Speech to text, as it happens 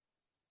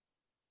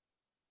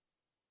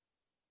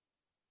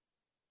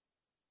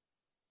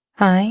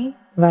Hi,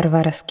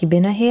 Varvara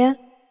Skibina here,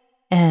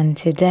 and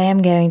today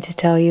I'm going to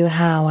tell you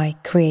how I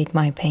create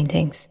my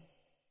paintings.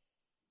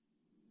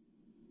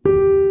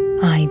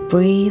 I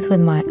breathe with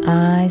my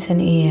eyes and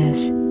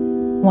ears.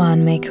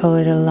 One may call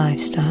it a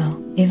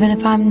lifestyle, even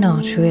if I'm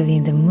not really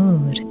in the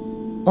mood.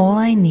 All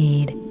I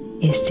need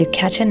is to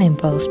catch an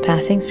impulse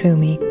passing through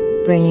me,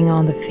 bringing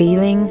on the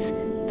feelings,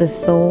 the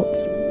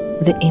thoughts,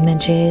 the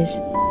images.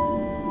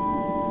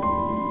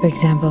 For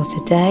example,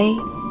 today,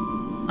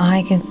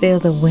 I can feel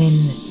the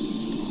wind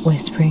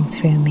whispering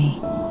through me.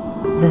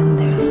 Then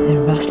there's the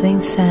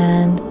rustling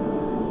sand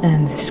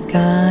and the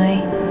sky.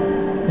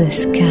 The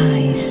sky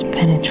is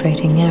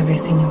penetrating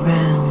everything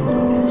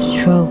around,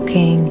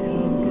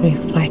 stroking,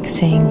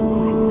 reflecting,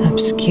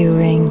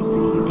 obscuring.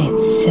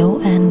 It's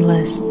so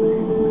endless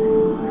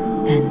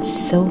and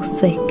so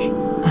thick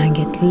I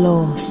get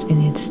lost in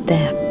its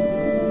depth,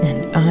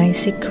 and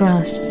icy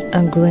crusts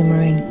are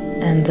glimmering,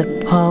 and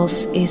the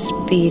pulse is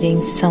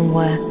beating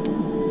somewhere,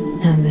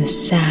 and the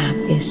sap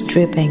is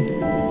dripping.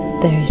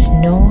 There is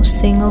no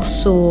single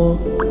soul,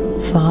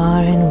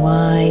 far and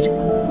wide,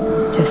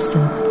 just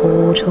some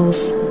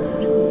portals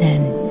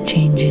and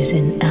changes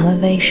in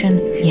elevation.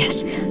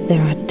 Yes,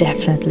 there are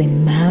definitely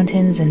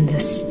mountains in the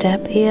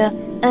steppe here,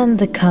 and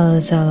the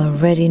colors are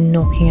already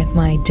knocking at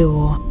my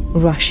door,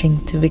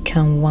 rushing to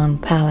become one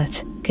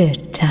palette.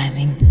 Good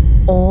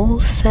timing. All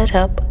set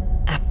up,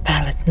 a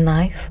palette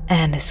knife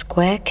and a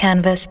square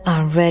canvas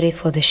are ready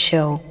for the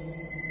show.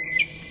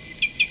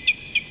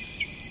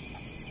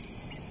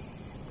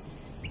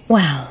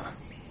 Well,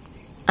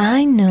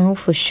 I know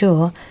for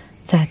sure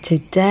that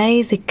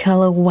today the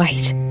color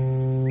white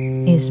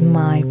is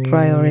my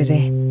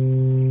priority.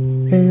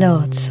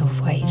 Lots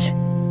of white.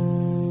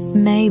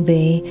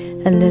 Maybe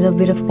a little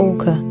bit of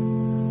ochre,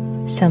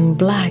 some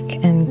black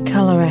and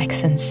color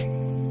accents.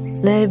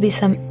 Let it be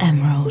some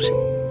emerald.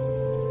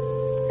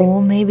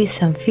 Or maybe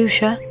some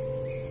fuchsia.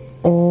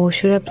 Or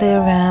should I play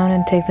around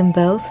and take them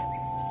both?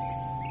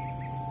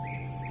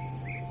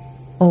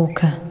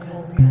 Ochre.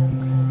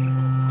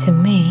 To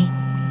me,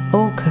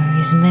 ochre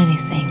is many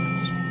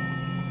things.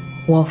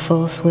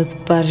 Waffles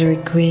with buttery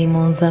cream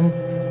on them,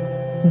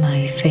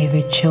 my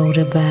favorite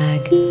shoulder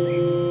bag,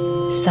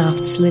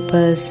 soft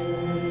slippers,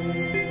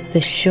 the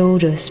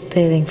shoulders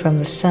peeling from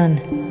the sun,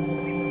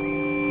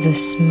 the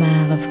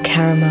smell of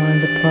caramel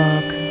in the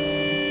park,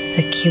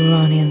 the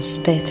Curonian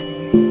spit.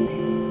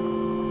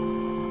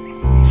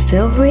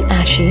 Silvery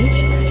ashy,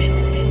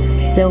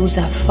 those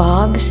are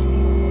fogs,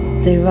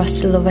 the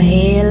rustle of a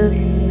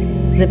hill,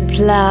 the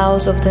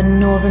ploughs of the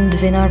northern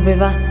Dvina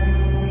River,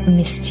 a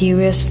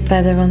mysterious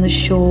feather on the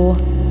shore,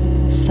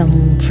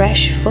 some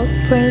fresh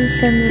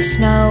footprints in the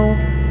snow.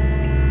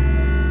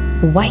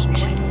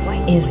 White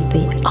is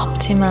the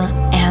optima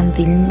and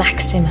the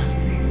maxima.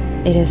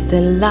 It is the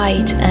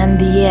light and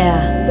the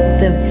air,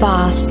 the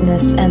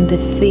vastness and the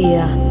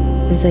fear,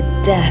 the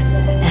death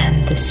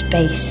and the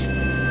space.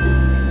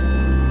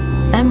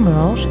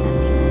 Emerald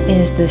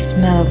is the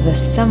smell of the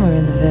summer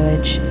in the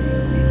village,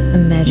 a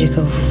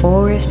magical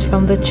forest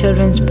from the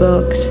children's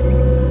books,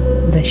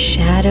 the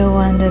shadow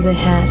under the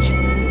hat,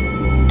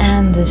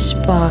 and the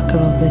sparkle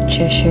of the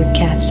Cheshire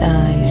Cat's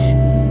eyes.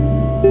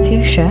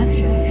 Fuchsia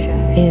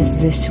is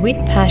the sweet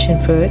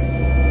passion fruit,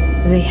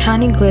 the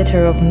honey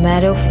glitter of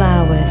meadow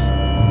flowers,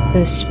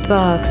 the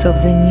sparks of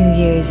the New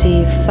Year's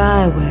Eve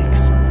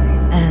fireworks,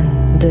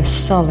 and the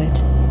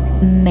solid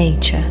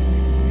mature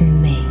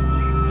me.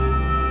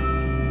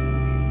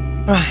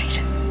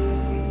 Right.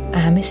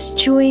 I'm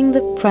eschewing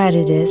the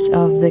prejudice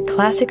of the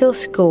classical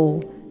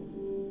school.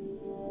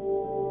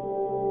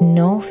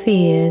 No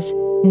fears,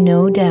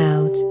 no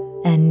doubts,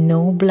 and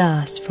no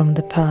blasts from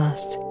the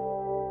past.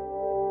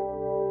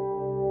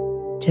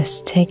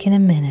 Just taking a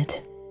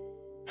minute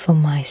for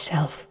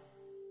myself.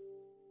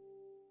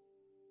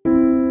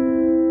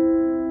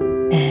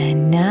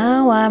 And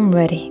now I'm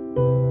ready.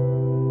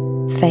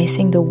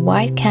 Facing the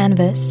white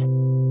canvas,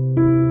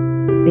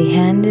 the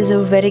hand is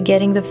already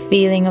getting the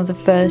feeling of the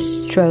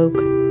first stroke.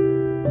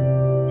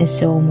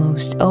 As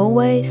almost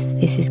always,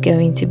 this is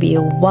going to be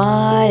a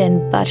wide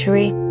and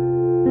buttery,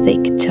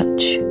 thick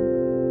touch.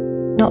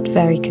 Not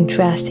very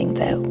contrasting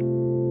though.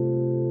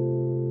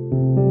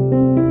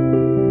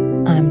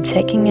 I'm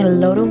taking a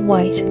lot of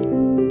white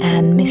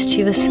and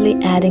mischievously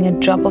adding a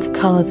drop of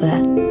color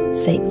there,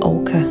 say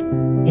ochre.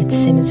 It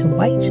seems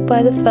white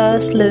by the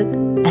first look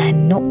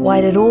and not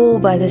white at all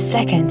by the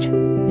second.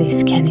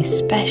 This can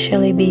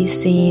especially be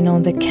seen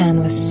on the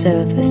canvas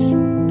surface.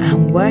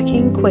 I'm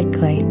working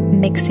quickly,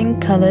 mixing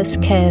colors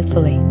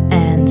carefully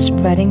and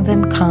spreading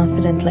them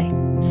confidently.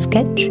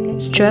 Sketch,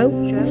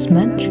 stroke,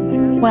 smudge.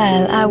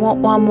 Well, I want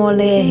one more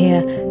layer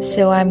here,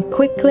 so I'm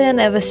quickly and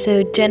ever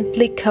so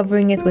gently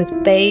covering it with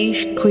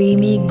beige,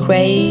 creamy,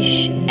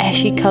 greyish,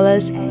 ashy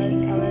colors.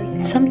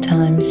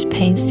 Sometimes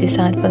paints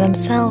decide for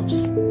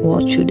themselves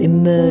what should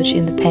emerge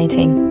in the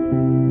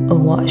painting or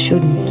what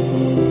shouldn't.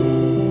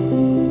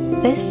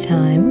 This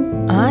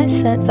time, I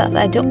said that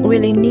I don't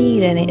really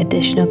need any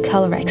additional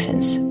color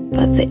accents,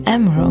 but the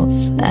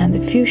emeralds and the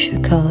fuchsia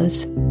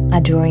colors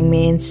are drawing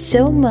me in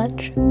so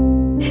much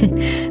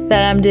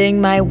that I'm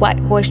doing my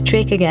whitewash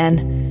trick again.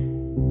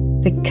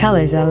 The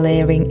colors are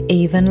layering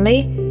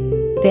evenly.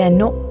 They are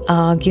not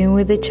arguing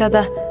with each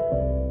other.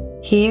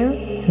 Here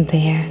and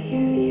there,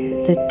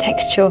 the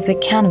texture of the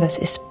canvas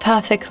is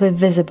perfectly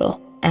visible,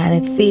 and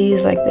it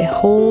feels like the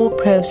whole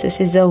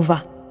process is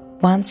over.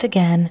 Once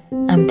again,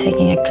 I'm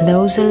taking a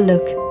closer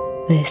look,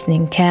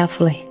 listening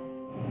carefully.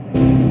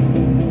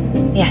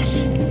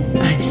 Yes,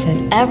 I've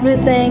said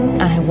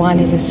everything I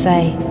wanted to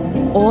say.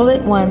 All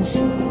at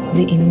once,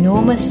 the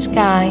enormous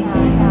sky,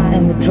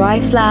 and the dry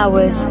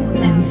flowers,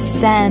 and the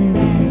sand,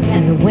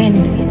 and the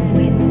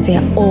wind, they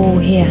are all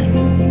here.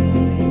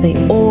 They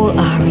all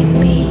are in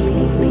me.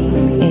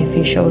 If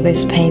you show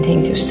this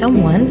painting to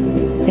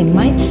someone, they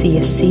might see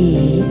a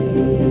sea,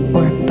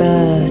 or a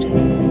bird,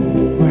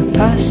 or a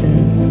person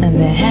and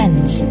their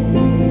hands.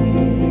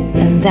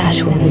 And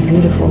that will be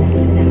beautiful.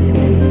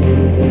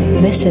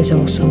 This is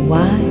also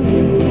why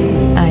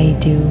I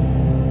do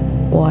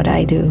what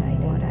I do.